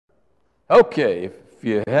Okay, if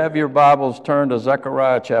you have your Bibles, turn to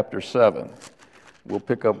Zechariah chapter 7. We'll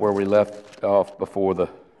pick up where we left off before the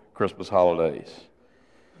Christmas holidays.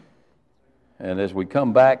 And as we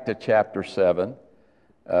come back to chapter 7,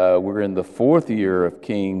 we're in the fourth year of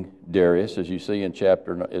King Darius, as you see in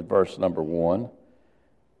verse number 1.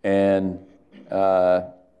 And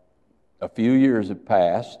a few years have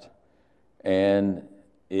passed, and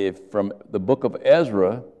if from the book of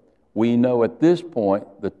Ezra, we know at this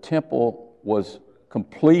point the temple was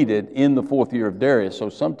completed in the fourth year of Darius. So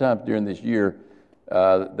sometimes during this year,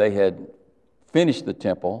 they had finished the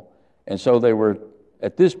temple. And so they were,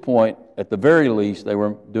 at this point, at the very least, they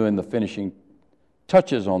were doing the finishing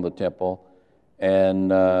touches on the temple.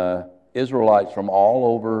 And Israelites from all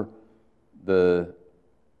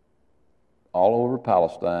over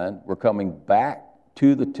Palestine were coming back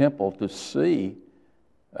to the temple to see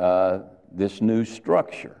this new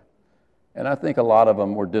structure. And I think a lot of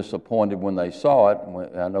them were disappointed when they saw it.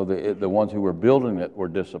 I know the ones who were building it were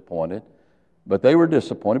disappointed, but they were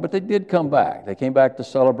disappointed. But they did come back. They came back to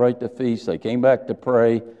celebrate the feast. They came back to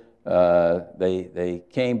pray. They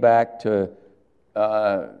came back to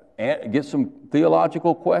get some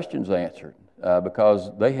theological questions answered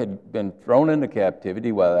because they had been thrown into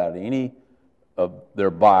captivity without any of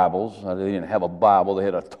their Bibles. They didn't have a Bible. They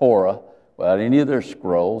had a Torah without any of their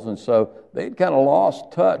scrolls. And so they'd kind of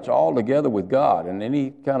lost touch altogether with God. And any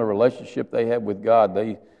kind of relationship they had with God,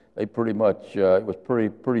 they pretty much, it was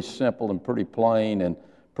pretty simple and pretty plain and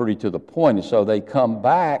pretty to the point. And so they come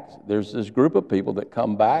back. There's this group of people that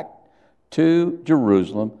come back to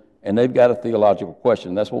Jerusalem, and they've got a theological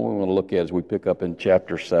question. That's what we want to look at as we pick up in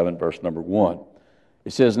chapter 7, verse number 1.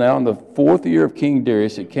 It says, "Now in the fourth year of King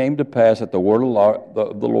Darius, it came to pass that the word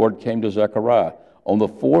of the Lord came to Zechariah on the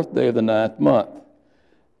fourth day of the 9th month.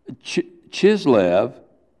 Chislev,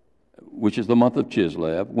 which is the month of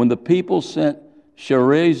Chislev, when the people sent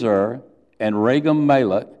Sherezer and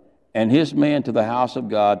Regem-Malek and his man to the house of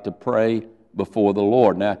God to pray before the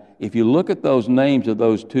Lord." Now, if you look at those names of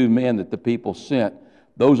those two men that the people sent,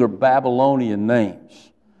 those are Babylonian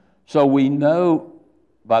names. So we know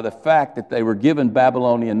by the fact that they were given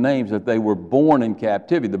Babylonian names that they were born in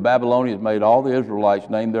captivity. The Babylonians made all the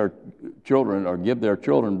Israelites name their children or give their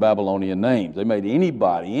children Babylonian names. They made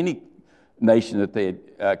anybody, any nation that they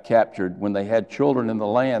had captured, when they had children in the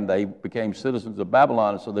land, they became citizens of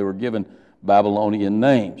Babylon, and so they were given Babylonian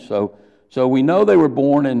names. So we know they were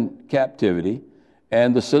born in captivity,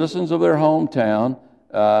 and the citizens of their hometown,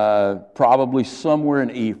 probably somewhere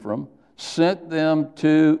in Ephraim, sent them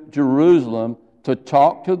to Jerusalem to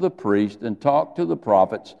talk to the priest and talk to the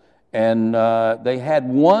prophets, and they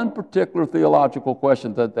had one particular theological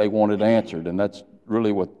question that they wanted answered, and that's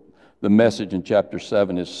really what the message in chapter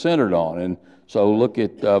 7 is centered on. And so look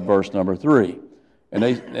at verse number 3.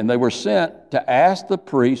 And they were sent to ask the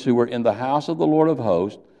priests who were in the house of the Lord of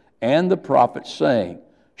hosts and the prophets, saying,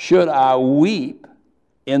 "Should I weep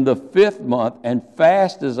in the 5th month and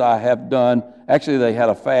fast as I have done?" Actually, they had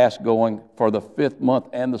a fast going for the 5th month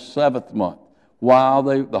and the 7th month, while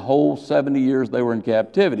the whole 70 years they were in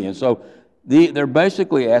captivity. And so they're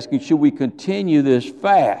basically asking, should we continue this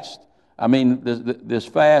fast? I mean, this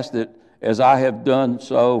fast that as I have done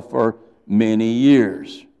so for many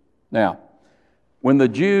years. Now, when the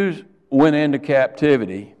Jews went into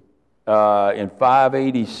captivity in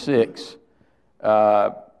 586,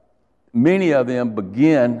 many of them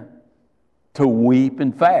began to weep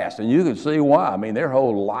and fast. And you can see why. I mean, their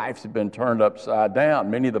whole lives had been turned upside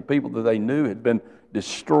down. Many of the people that they knew had been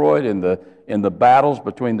destroyed in the battles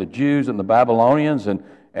between the Jews and the Babylonians.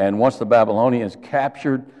 And once the Babylonians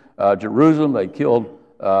captured Jerusalem, they killed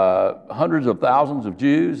hundreds of thousands of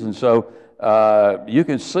Jews. And so you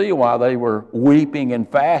can see why they were weeping and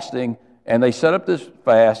fasting. And they set up this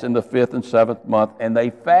fast in the 5th and 7th month, and they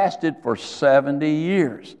fasted for 70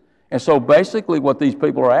 years. And so basically what these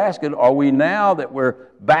people are asking, are we now that we're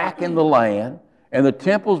back in the land and the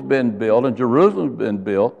temple's been built and Jerusalem's been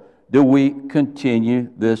built, do we continue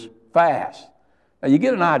this fast? Now you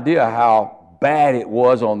get an idea how bad it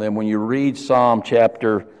was on them when you read Psalm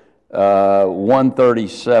chapter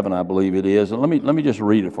 137, I believe it is. And let me just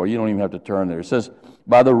read it for you. You don't even have to turn there. It says,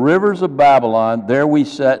 "By the rivers of Babylon, there we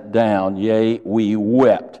sat down, yea, we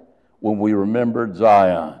wept when we remembered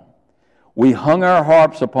Zion. We hung our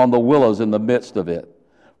harps upon the willows in the midst of it.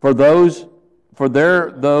 For those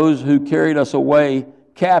who carried us away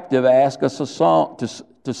captive asked us a song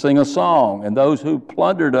to sing a song, and those who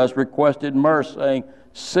plundered us requested mirth, saying,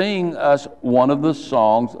 'Sing us one of the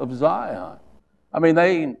songs of Zion.'" I mean,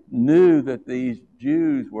 they knew that these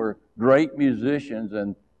Jews were great musicians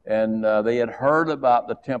and And they had heard about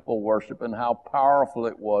the temple worship and how powerful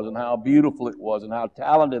it was and how beautiful it was and how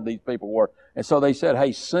talented these people were. And so they said,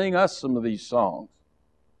 hey, sing us some of these songs.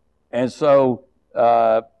 And so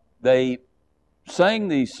they sang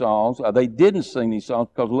these songs. They didn't sing these songs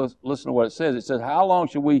because listen to what it says. It says, how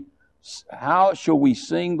shall we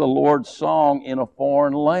sing the Lord's song in a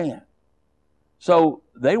foreign land? So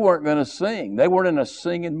they weren't going to sing. They weren't in a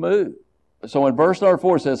singing mood. So in verse number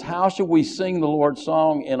 4 it says, how shall we sing the Lord's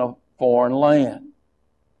song in a foreign land?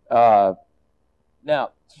 Now,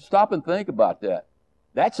 stop and think about that.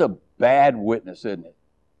 That's a bad witness, isn't it?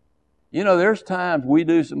 You know, there's times we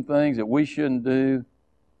do some things that we shouldn't do,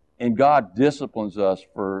 and God disciplines us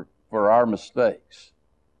for our mistakes.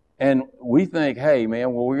 And we think, hey,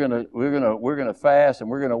 man, well, we're gonna fast and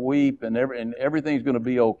we're gonna weep and everything's gonna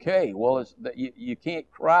be okay. Well, you can't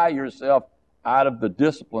cry yourself out of the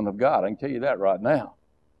discipline of God. I can tell you that right now.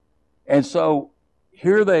 And so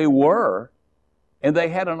here they were, and they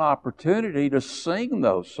had an opportunity to sing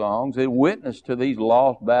those songs and witness to these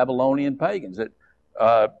lost Babylonian pagans.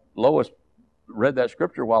 That Lois read that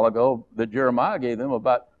scripture a while ago that Jeremiah gave them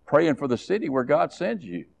about praying for the city where God sends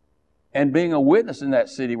you and being a witness in that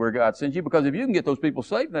city where God sends you, because if you can get those people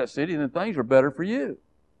saved in that city, then things are better for you.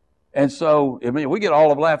 And so, I mean, if we get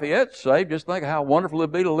all of Lafayette saved, just think how wonderful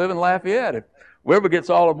it'd be to live in Lafayette. If whoever gets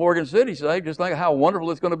all of Morgan City saved, just think how wonderful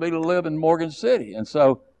it's going to be to live in Morgan City. And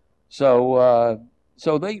so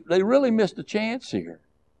they really missed a chance here.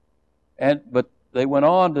 But they went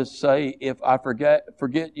on to say, if I forget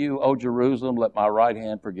you, O Jerusalem, let my right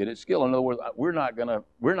hand forget its skill. In other words, we're not going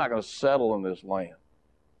to settle in this land.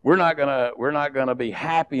 We're not going to be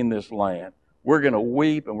happy in this land. We're going to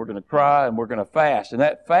weep and we're going to cry and we're going to fast. And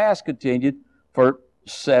that fast continued for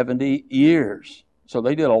 70 years. So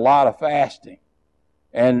they did a lot of fasting.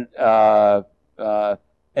 And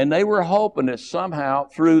they were hoping that somehow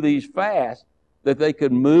through these fasts that they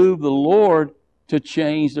could move the Lord to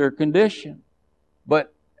change their condition.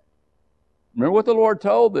 But remember what the Lord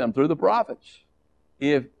told them through the prophets.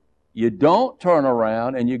 If you don't turn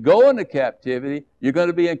around and you go into captivity, you're going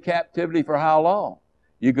to be in captivity for how long?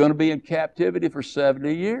 You're going to be in captivity for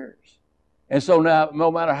 70 years. And so now,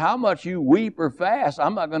 no matter how much you weep or fast,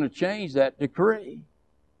 I'm not going to change that decree.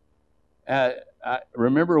 I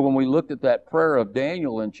remember when we looked at that prayer of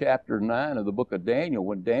Daniel in chapter 9 of the book of Daniel,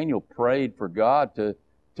 when Daniel prayed for God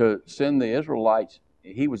to send the Israelites,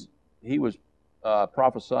 he was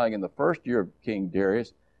prophesying in the first year of King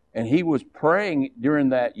Darius, and he was praying during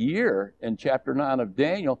that year in chapter 9 of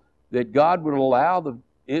Daniel that God would allow the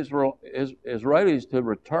Israelis to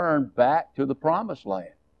return back to the promised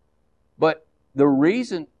land. But the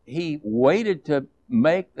reason he waited to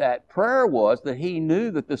make that prayer was that he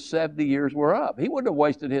knew that the 70 years were up. He wouldn't have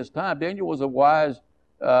wasted his time. Daniel was a wise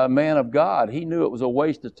man of God. He knew it was a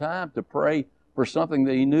waste of time to pray for something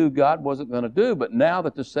that he knew God wasn't going to do. But now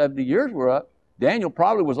that the 70 years were up, Daniel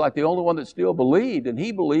probably was like the only one that still believed, and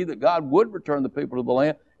he believed that God would return the people to the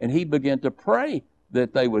land, and he began to pray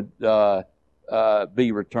that they would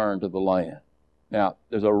be returned to the land. Now,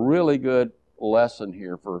 there's a really good lesson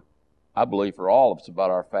here I believe for all of us about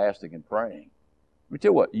our fasting and praying. Let me tell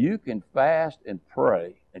you what, you can fast and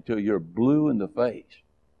pray until you're blue in the face,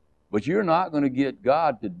 but you're not going to get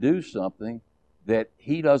God to do something that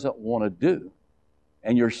he doesn't want to do.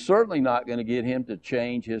 And you're certainly not going to get him to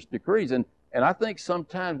change his decrees. And I think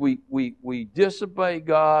sometimes we disobey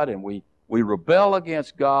God and we rebel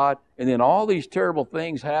against God, and then all these terrible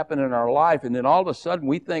things happen in our life, and then all of a sudden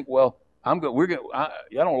we think, well, I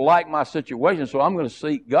don't like my situation, so I'm going to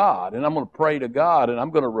seek God, and I'm going to pray to God, and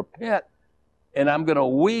I'm going to repent, and I'm going to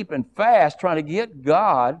weep and fast trying to get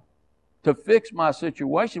God to fix my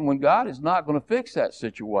situation when God is not going to fix that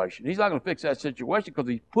situation. He's not going to fix that situation because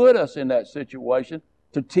He put us in that situation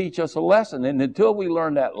to teach us a lesson. And until we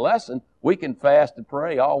learn that lesson, we can fast and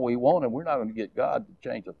pray all we want, and we're not going to get God to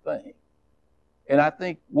change a thing. And I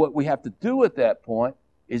think what we have to do at that point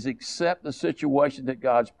is accept the situation that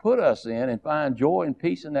God's put us in and find joy and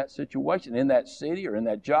peace in that situation, in that city or in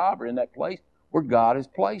that job or in that place where God has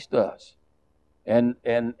placed us. And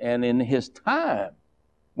in His time,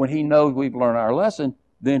 when He knows we've learned our lesson,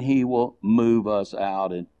 then He will move us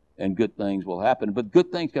out and good things will happen. But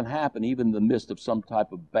good things can happen even in the midst of some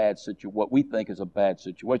type of bad situation, what we think is a bad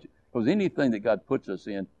situation. Because anything that God puts us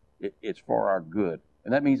in, it's for our good.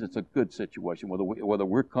 And that means it's a good situation, whether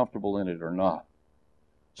we're comfortable in it or not.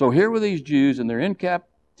 So here were these Jews, and they're in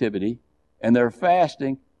captivity, and they're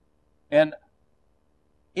fasting. And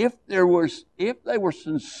if they were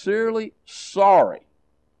sincerely sorry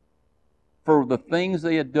for the things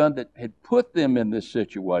they had done that had put them in this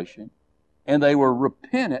situation, and they were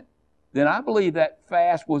repentant, then I believe that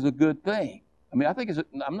fast was a good thing. I mean,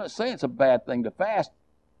 I'm not saying it's a bad thing to fast.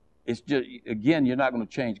 It's just, again, you're not going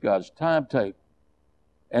to change God's timetable.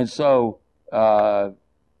 And so,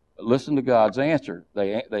 listen to God's answer.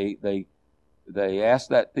 They ask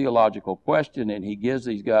that theological question, and he gives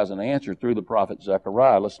these guys an answer through the prophet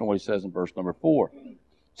Zechariah. Listen to what he says in verse number 4. It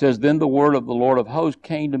says, "Then the word of the Lord of hosts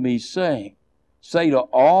came to me, saying, say to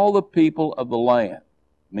all the people of the land,"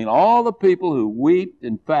 I mean, all the people who wept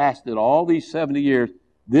and fasted all these 70 years,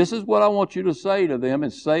 "this is what I want you to say to them,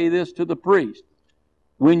 and say this to the priest.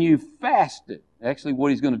 When you fasted," actually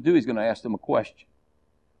what he's going to do, he's going to ask them a question.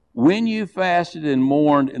 "When you fasted and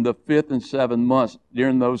mourned in the 5th and 7th months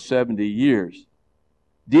during those 70 years,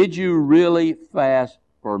 did you really fast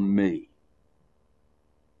for me?"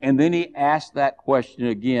 And then he asked that question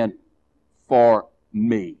again, for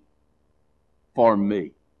me. For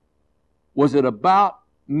me. Was it about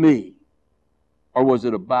me, or was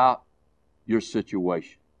it about your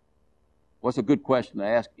situation? What's a good question to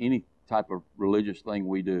ask any type of religious thing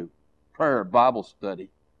we do? Prayer, Bible study,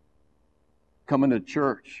 coming to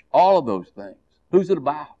church, all of those things. Who's it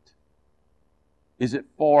about? Is it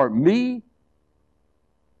for me,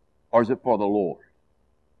 or is it for the Lord?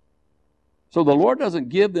 So the Lord doesn't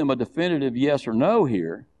give them a definitive yes or no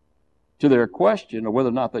here to their question of whether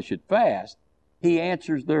or not they should fast. He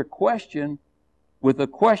answers their question with a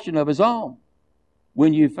question of his own.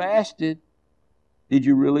 When you fasted, did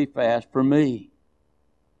you really fast for me?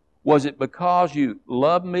 Was it because you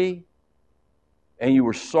loved me and you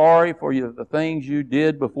were sorry for the things you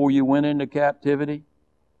did before you went into captivity,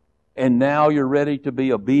 and now you're ready to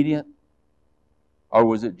be obedient? Or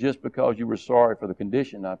was it just because you were sorry for the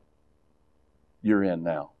condition you're in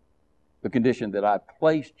now, the condition that I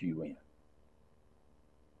placed you in?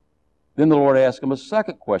 Then the Lord asked them a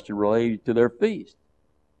second question related to their feast.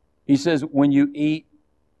 He says, when you eat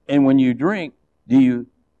and when you drink, do you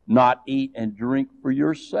not eat and drink for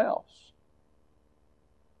yourselves?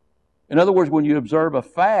 In other words, when you observe a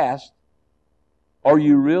fast, are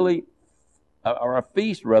you really, or a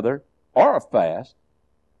feast rather, or a fast,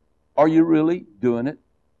 are you really doing it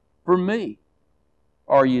for me?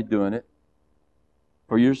 Or are you doing it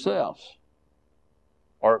for yourselves?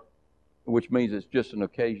 Or, which means it's just an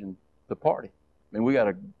occasion to party. I mean, we got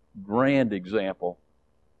a grand example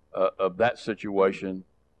of that situation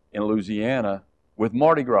in Louisiana with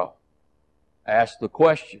Mardi Gras. Ask the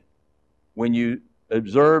question, when you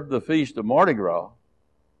observe the feast of Mardi Gras,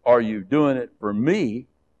 are you doing it for me,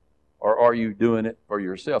 or are you doing it for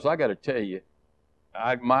yourselves? I got to tell you,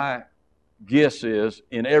 my guess is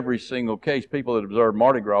in every single case, people that observe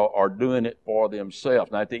Mardi Gras are doing it for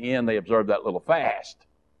themselves. Now, at the end, they observe that little fast,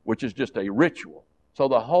 which is just a ritual. So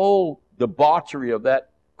the whole debauchery of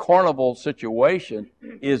that carnival situation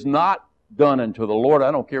is not done unto the Lord.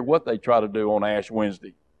 I don't care what they try to do on Ash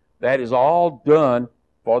Wednesday. That is all done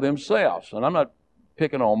for themselves. And I'm not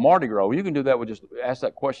picking on Mardi Gras. You can do that with just ask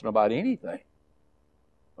that question about anything.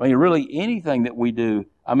 I mean, really anything that we do.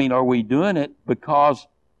 I mean, are we doing it because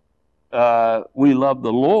we love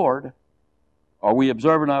the Lord? Are we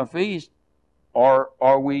observing our feast? Or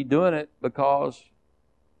are we doing it because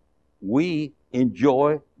we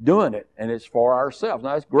enjoy doing it and it's for ourselves?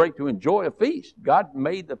 Now, it's great to enjoy a feast. God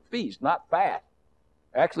made the feast, not fast.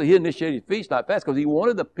 Actually, He initiated feast, not fast, because He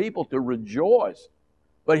wanted the people to rejoice.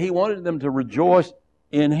 But He wanted them to rejoice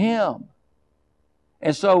in Him.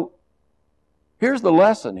 And so, here's the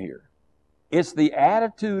lesson here. It's the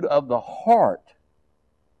attitude of the heart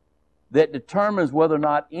that determines whether or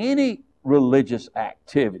not any religious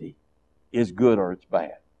activity is good or it's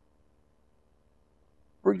bad.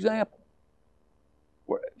 For example,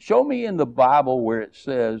 show me in the Bible where it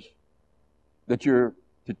says that you're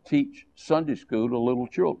to teach Sunday school to little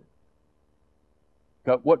children.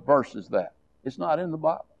 What verse is that? It's not in the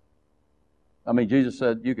Bible. I mean, Jesus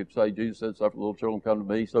said, you could say, Jesus said, suffer little children come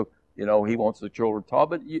to me. So, He wants the children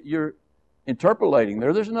taught. But you're interpolating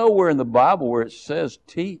there. There's nowhere in the Bible where it says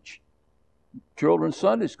teach children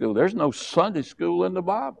Sunday school. There's no Sunday school in the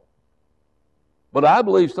Bible. But I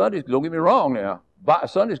believe Sunday school, don't get me wrong now,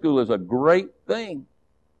 Sunday school is a great thing.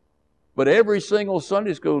 But every single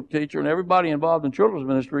Sunday school teacher and everybody involved in children's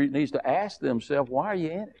ministry needs to ask themselves, why are you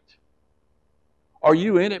in it? Are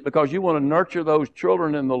you in it because you want to nurture those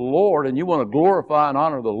children in the Lord and you want to glorify and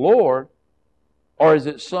honor the Lord? Or is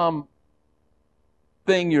it some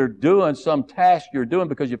thing you're doing, some task you're doing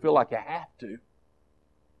because you feel like you have to?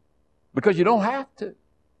 Because you don't have to.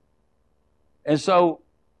 And so,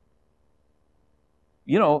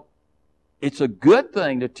 it's a good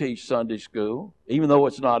thing to teach Sunday school, even though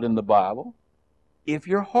it's not in the Bible, if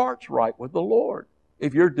your heart's right with the Lord.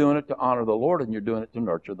 If you're doing it to honor the Lord and you're doing it to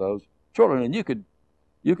nurture those children. And you could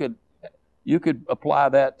apply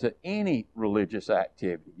that to any religious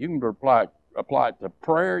activity. You can apply it to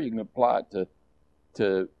prayer. You can apply it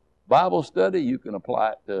to Bible study. You can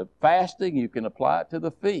apply it to fasting. You can apply it to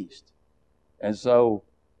the feast. And so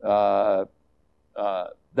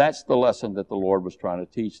that's the lesson that the Lord was trying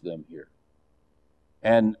to teach them here.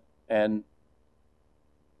 And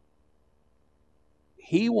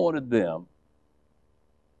He wanted them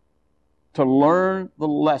to learn the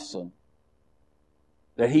lesson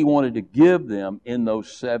that He wanted to give them in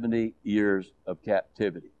those 70 years of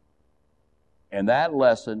captivity. And that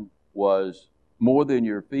lesson was, more than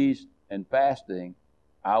your feast and fasting,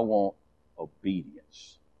 I want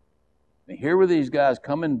obedience. And here were these guys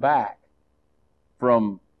coming back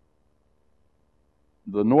from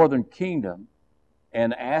the northern kingdom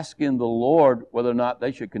and asking the Lord whether or not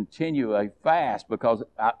they should continue a fast, because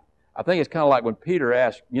I think it's kind of like when Peter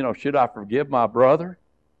asked, should I forgive my brother?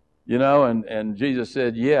 And Jesus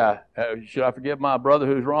said, yeah. Should I forgive my brother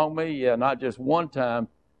who's wronged me? Yeah, not just one time,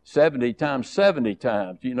 70 times 70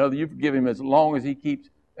 times. You forgive him as long as he keeps,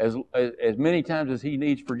 as many times as he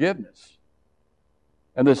needs forgiveness.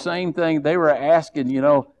 And the same thing they were asking,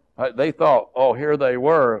 they thought, oh, here they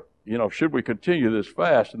were, should we continue this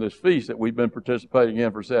fast and this feast that we've been participating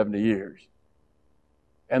in for 70 years?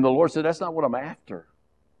 And the Lord said, that's not what I'm after.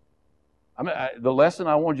 The lesson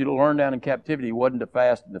I wanted you to learn down in captivity wasn't to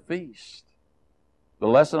fast and to feast. The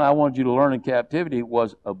lesson I wanted you to learn in captivity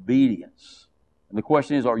was obedience. And the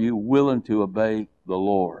question is, are you willing to obey the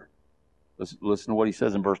Lord? Listen to what He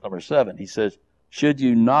says in verse number 7. He says, should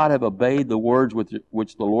you not have obeyed the words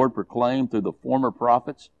which the Lord proclaimed through the former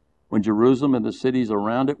prophets, when Jerusalem and the cities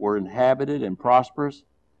around it were inhabited and prosperous,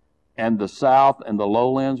 and the south and the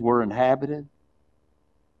lowlands were inhabited?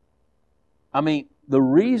 The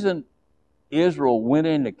reason Israel went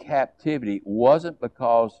into captivity wasn't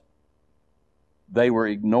because they were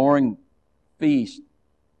ignoring feasts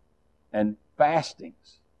and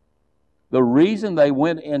fastings. The reason they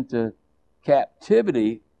went into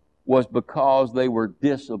captivity was because they were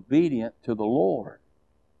disobedient to the Lord.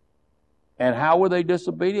 And how were they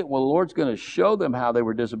disobedient? Well, the Lord's going to show them how they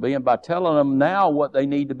were disobedient by telling them now what they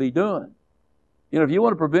need to be doing. If you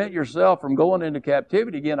want to prevent yourself from going into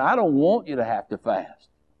captivity again, I don't want you to have to fast.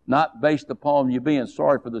 Not based upon you being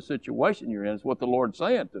sorry for the situation you're in. It's what the Lord's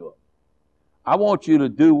saying to them. I want you to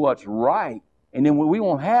do what's right, and then we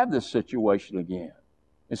won't have this situation again.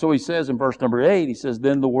 And so He says in verse number 8, He says,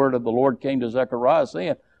 then the word of the Lord came to Zechariah,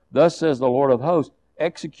 saying, thus says the Lord of hosts,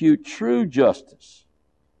 execute true justice,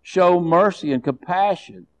 show mercy and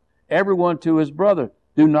compassion, everyone to his brother.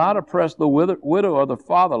 Do not oppress the widow or the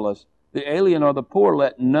fatherless, the alien or the poor.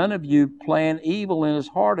 Let none of you plan evil in his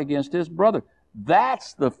heart against his brother.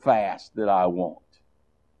 That's the fast that I want.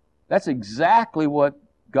 That's exactly what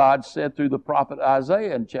God said through the prophet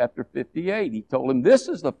Isaiah in chapter 58. He told him, this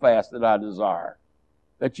is the fast that I desire.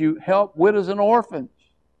 That you help widows and orphans.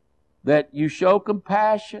 That you show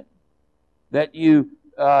compassion. That you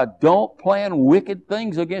don't plan wicked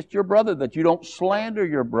things against your brother. That you don't slander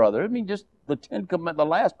your brother. Just the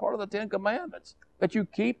last part of the Ten Commandments. That you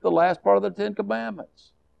keep the last part of the Ten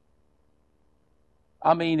Commandments.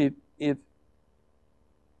 If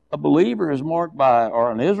a believer is marked by,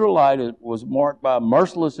 or an Israelite was marked by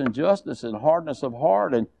merciless injustice and hardness of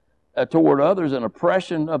heart and toward others and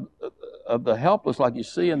oppression of the helpless, like you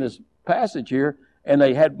see in this passage here, and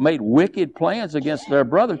they had made wicked plans against their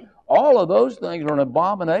brother, all of those things are an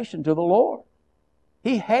abomination to the Lord.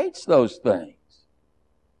 He hates those things.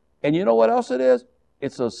 And you know what else it is?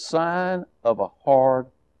 It's a sign of a hard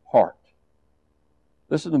heart.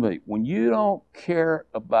 Listen to me. When you don't care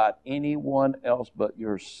about anyone else but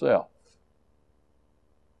yourself,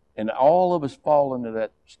 and all of us fall into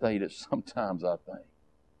that state at sometimes, I think.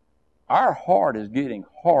 Our heart is getting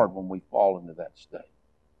hard when we fall into that state.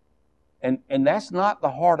 And that's not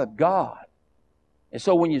the heart of God. And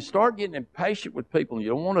so when you start getting impatient with people, and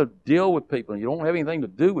you don't want to deal with people, and you don't have anything to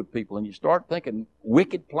do with people, and you start thinking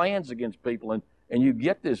wicked plans against people, and you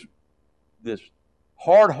get this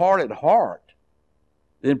hard-hearted heart,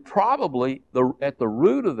 then probably at the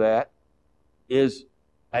root of that is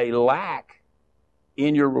a lack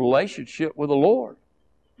in your relationship with the Lord.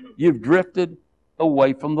 You've drifted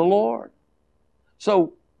away from the Lord.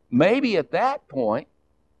 So maybe at that point,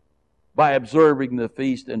 by observing the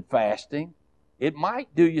feast and fasting, it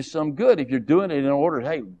might do you some good if you're doing it in order,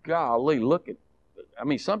 hey, golly, look at,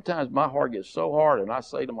 sometimes my heart gets so hard and I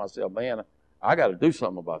say to myself, man, I got to do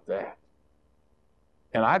something about that.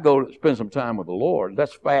 And I go to spend some time with the Lord.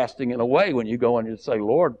 That's fasting in a way when you go and you say,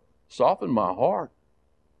 Lord, soften my heart.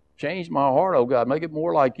 Change my heart, oh God, make it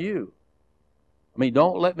more like you. I mean,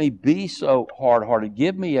 don't let me be so hard-hearted.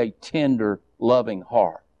 Give me a tender, loving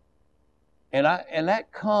heart. And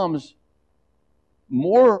that comes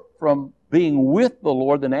more from being with the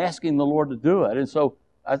Lord than asking the Lord to do it. And so,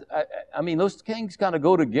 I mean, those things kind of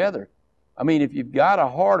go together. I mean, if you've got a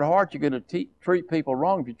hard heart, you're going to treat people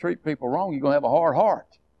wrong. If you treat people wrong, you're going to have a hard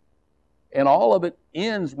heart. And all of it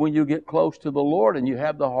ends when you get close to the Lord and you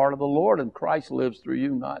have the heart of the Lord and Christ lives through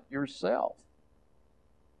you, not yourself.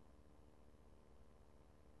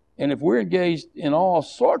 And if we're engaged in all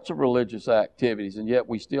sorts of religious activities and yet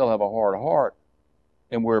we still have a hard heart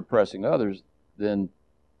and we're oppressing others, then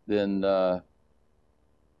we're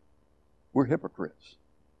hypocrites.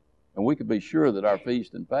 And we can be sure that our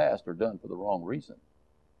feast and fast are done for the wrong reason.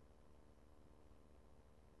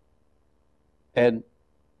 And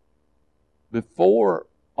before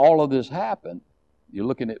all of this happened, you're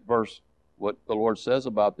looking at what the Lord says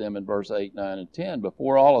about them in verse 8, 9, and 10.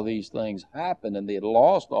 Before all of these things happened and they had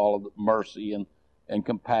lost all of the mercy and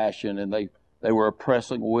compassion, and they were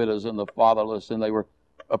oppressing widows and the fatherless, and they were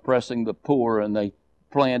oppressing the poor, and they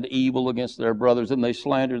planned evil against their brothers, and they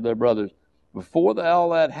slandered their brothers. Before all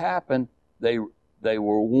that happened, they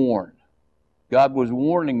were warned. God was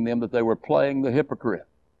warning them that they were playing the hypocrite.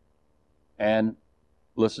 And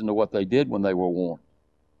listen to what they did when they were warned.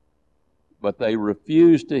 But they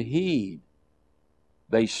refused to heed.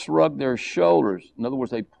 They shrugged their shoulders. In other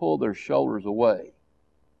words, they pulled their shoulders away.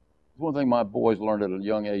 One thing my boys learned at a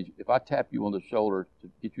young age: if I tap you on the shoulder to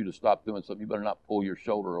get you to stop doing something, you better not pull your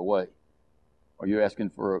shoulder away, or you're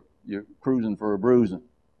cruising for a bruising.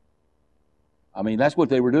 I mean, that's what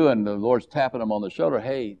they were doing. The Lord's tapping them on the shoulder.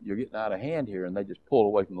 Hey, you're getting out of hand here, and they just pull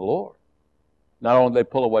away from the Lord. Not only did they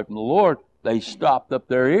pull away from the Lord, they stopped up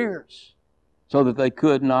their ears so that they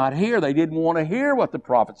could not hear. They didn't want to hear what the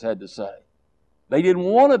prophets had to say. They didn't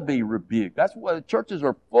want to be rebuked. That's why the churches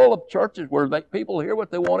are full of churches where people hear what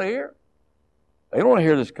they want to hear. They don't want to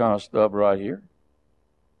hear this kind of stuff right here.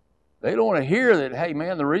 They don't want to hear that, hey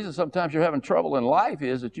man, the reason sometimes you're having trouble in life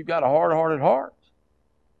is that you've got a hard-hearted heart.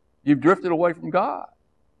 You've drifted away from God.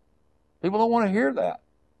 People don't want to hear that.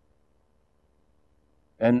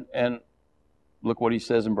 And look what he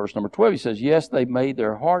says in verse number 12. He says, yes, they made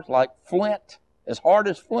their hearts like flint, as hard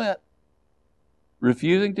as flint,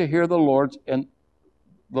 refusing to hear the Lord's and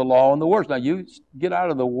the law and the words. Now you get out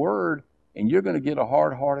of the Word and you're going to get a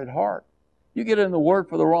hard-hearted heart. You get in the Word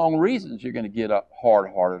for the wrong reasons, you're going to get a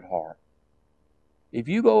hard-hearted heart. If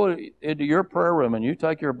you go into your prayer room and you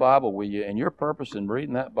take your Bible with you and your purpose in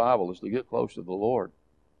reading that Bible is to get close to the Lord,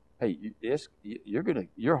 hey,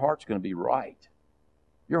 your heart's going to be right.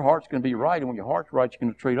 Your heart's going to be right, and when your heart's right, you're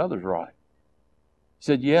going to treat others right. He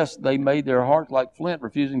said, yes, they made their hearts like flint,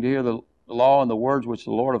 refusing to hear the law and the words which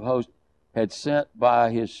the Lord of hosts had sent by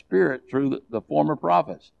his Spirit through the former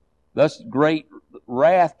prophets. Thus great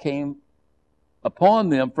wrath came upon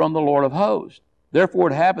them from the Lord of hosts. Therefore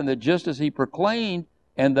it happened that just as he proclaimed,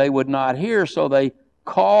 and they would not hear, so they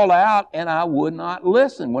called out, and I would not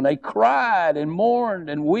listen. When they cried and mourned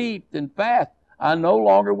and wept and fasted, I no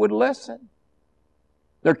longer would listen.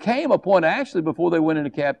 There came a point actually before they went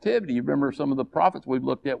into captivity. You remember some of the prophets we've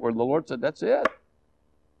looked at where the Lord said, that's it.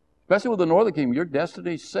 Especially with the northern kingdom, your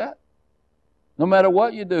destiny's set. No matter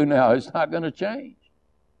what you do now, it's not going to change.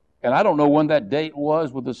 And I don't know when that date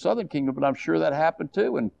was with the southern kingdom, but I'm sure that happened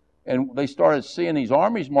too. And they started seeing these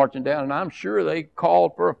armies marching down, and I'm sure they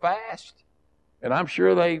called for a fast. And I'm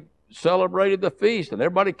sure they celebrated the feast, and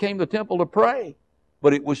everybody came to the temple to pray.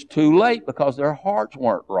 But it was too late because their hearts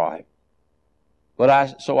weren't right.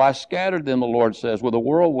 So I scattered them, the Lord says, with a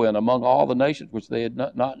whirlwind among all the nations which they had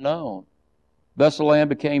not known. Thus the land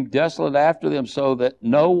became desolate after them, so that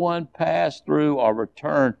no one passed through or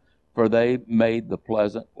returned, for they made the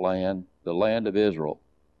pleasant land, the land of Israel.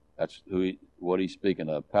 That's what he's speaking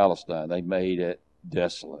of, Palestine. They made it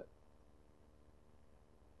desolate.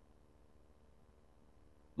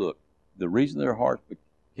 Look, the reason their hearts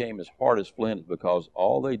became as hard as flint is because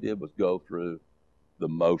all they did was go through the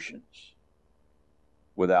motions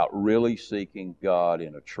without really seeking God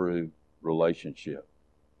in a true relationship.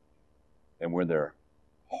 And when their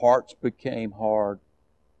hearts became hard,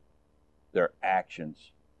 their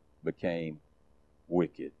actions became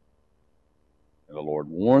wicked. And the Lord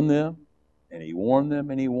warned them, and He warned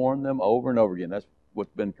them, and He warned them over and over again. That's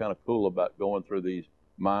what's been kind of cool about going through these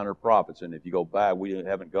minor prophets. And if you go back, we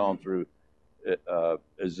haven't gone through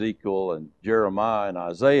Ezekiel and Jeremiah and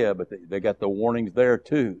Isaiah, but they got the warnings there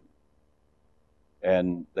too.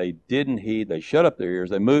 And they didn't heed. They shut up their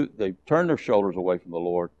ears. They turned their shoulders away from the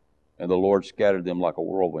Lord, and the Lord scattered them like a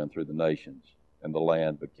whirlwind through the nations, and the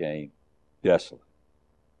land became desolate.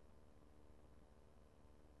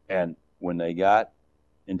 And when they got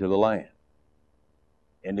into the land,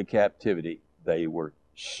 into captivity, they were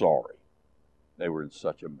sorry. They were in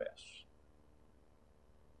such a mess.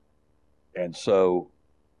 And so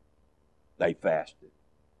they fasted,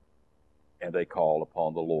 and they called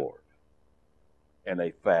upon the Lord. And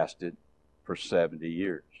they fasted for 70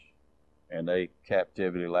 years. And their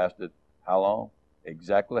captivity lasted how long?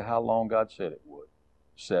 Exactly how long God said it would.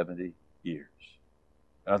 70 years.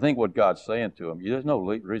 And I think what God's saying to them, there's no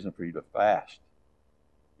reason for you to fast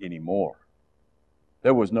anymore.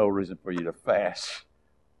 There was no reason for you to fast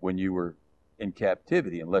when you were in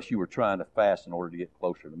captivity unless you were trying to fast in order to get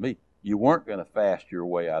closer to me. You weren't going to fast your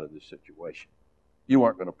way out of this situation. You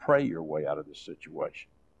weren't going to pray your way out of this situation.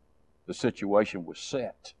 The situation was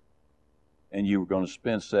set, and you were going to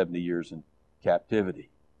spend 70 years in captivity.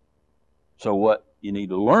 So what you need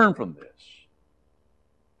to learn from this,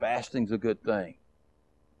 fasting's a good thing.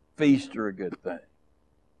 Feasts are a good thing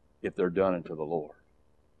if they're done unto the Lord.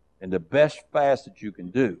 And the best fast that you can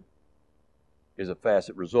do is a fast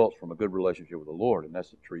that results from a good relationship with the Lord, and that's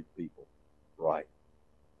to treat people right.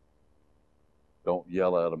 Don't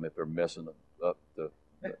yell at them if they're messing up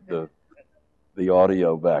the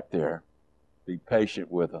audio back there. Be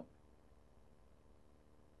patient with them.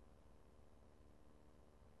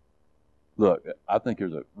 Look, I think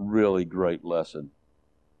there's a really great lesson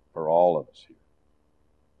for all of us here.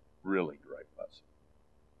 Really great lesson.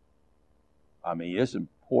 I mean, it's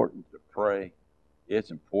important to pray. It's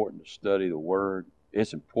important to study the Word.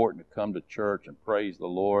 It's important to come to church and praise the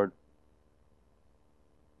Lord.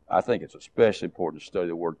 I think it's especially important to study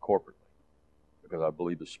the Word corporately, because I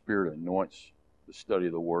believe the Spirit anoints the study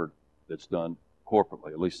of the Word that's done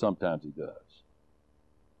corporately. At least sometimes He does.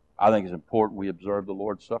 I think it's important we observe the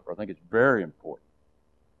Lord's Supper. I think it's very important.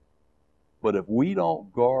 But if we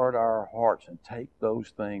don't guard our hearts and take those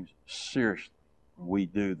things seriously when we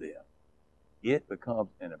do them, it becomes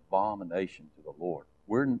an abomination to the Lord.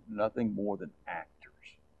 We're nothing more than actors.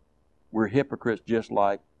 We're hypocrites just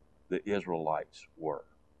like the Israelites were.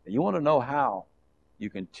 And you want to know how you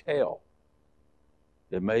can tell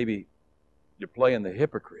that maybe you're playing the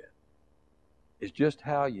hypocrite? It's just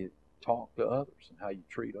how you talk to others and how you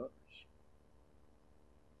treat others.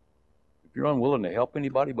 If you're unwilling to help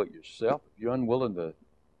anybody but yourself, if you're unwilling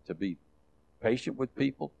to be patient with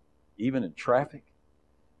people, even in traffic,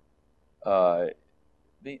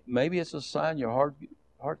 maybe it's a sign your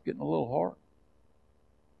heart's getting a little hard.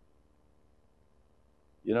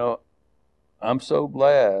 You know, I'm so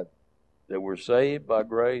glad that we're saved by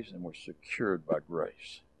grace and we're secured by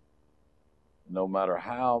grace. No matter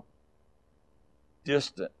how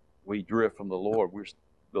distant we drift from the Lord,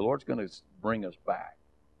 the Lord's going to bring us back.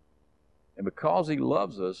 And because He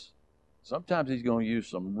loves us, sometimes He's going to use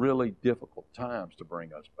some really difficult times to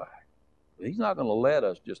bring us back. But He's not going to let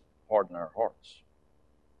us just harden our hearts.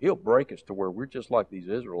 He'll break us to where we're just like these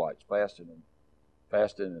Israelites, fasting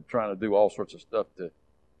and trying to do all sorts of stuff to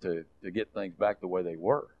get things back the way they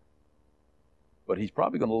were. But He's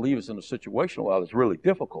probably going to leave us in a situation a while that's really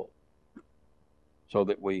difficult so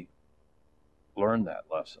that we learn that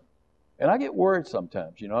lesson. And I get worried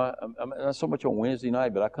sometimes, you know. I'm not so much on Wednesday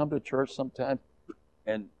night, but I come to church sometimes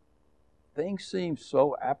and things seem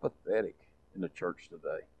so apathetic in the church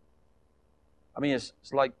today. I mean, it's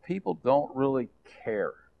like people don't really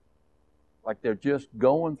care. Like they're just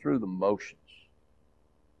going through the motions.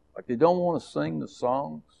 Like they don't want to sing the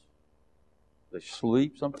songs. They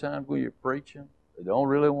sleep sometimes when you're preaching. They don't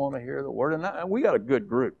really want to hear the word. And we got a good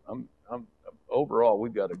group. Overall,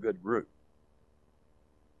 we've got a good group.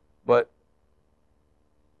 But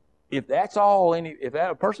if that's all, if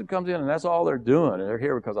that a person comes in and that's all they're doing, and they're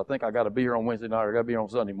here because I think I got to be here on Wednesday night or I got to be here on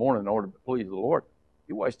Sunday morning in order to please the Lord,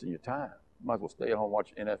 you're wasting your time. You might as well stay at home and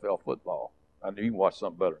watch NFL football. I know you can watch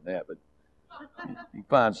something better than that, but you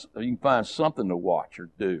can find something to watch or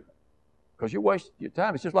do, because you're wasting your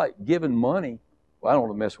time. It's just like giving money. Well, I don't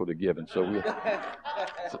want to mess with the giving, so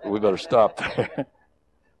we better stop there.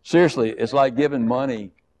 Seriously, it's like giving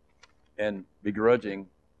money and begrudgingly.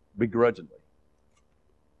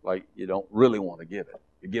 Like you don't really want to give it.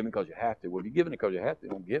 You're giving because you have to. Well, if you're giving it because you have to,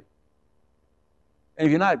 don't give it. And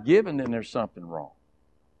if you're not giving, then there's something wrong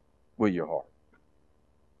with your heart.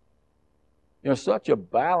 You know, such a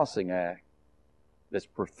balancing act that's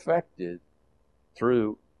perfected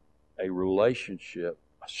through a relationship,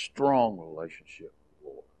 a strong relationship with the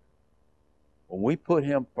Lord. When we put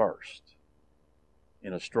Him first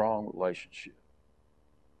in a strong relationship,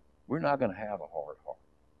 we're not going to have a hard heart.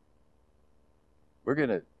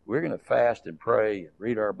 We're going to fast and pray and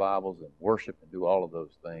read our Bibles and worship and do all of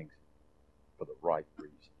those things for the right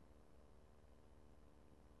reason.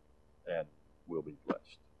 And we'll be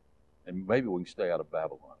blessed. And maybe we can stay out of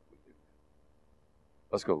Babylon if we do.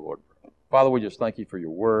 Let's go, Lord. Father, we just thank you for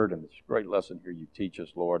your word and this great lesson here you teach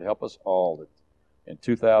us, Lord. Help us all that in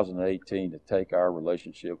 2018 to take our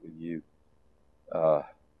relationship with you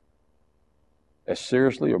as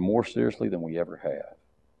seriously or more seriously than we ever have.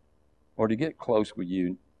 Or to get close with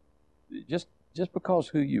you just because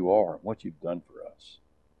who you are and what you've done for us.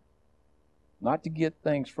 Not to get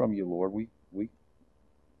things from you, Lord.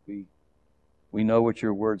 We know what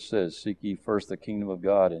your word says. Seek ye first the kingdom of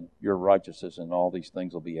God and your righteousness, and all these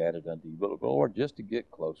things will be added unto you. But Lord, just to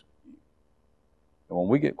get close with you. And when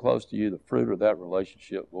we get close to you, the fruit of that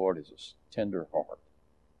relationship, Lord, is a tender heart.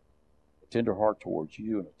 A tender heart towards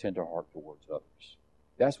you and a tender heart towards others.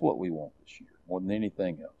 That's what we want this year, more than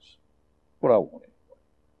anything else. What I want anyway.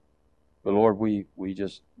 But Lord, we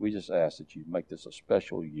just ask that you make this a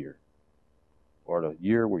special year. Lord, a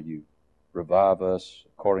year where you revive us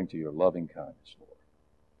according to your loving kindness, Lord.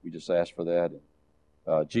 We just ask for that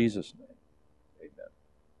in Jesus' name.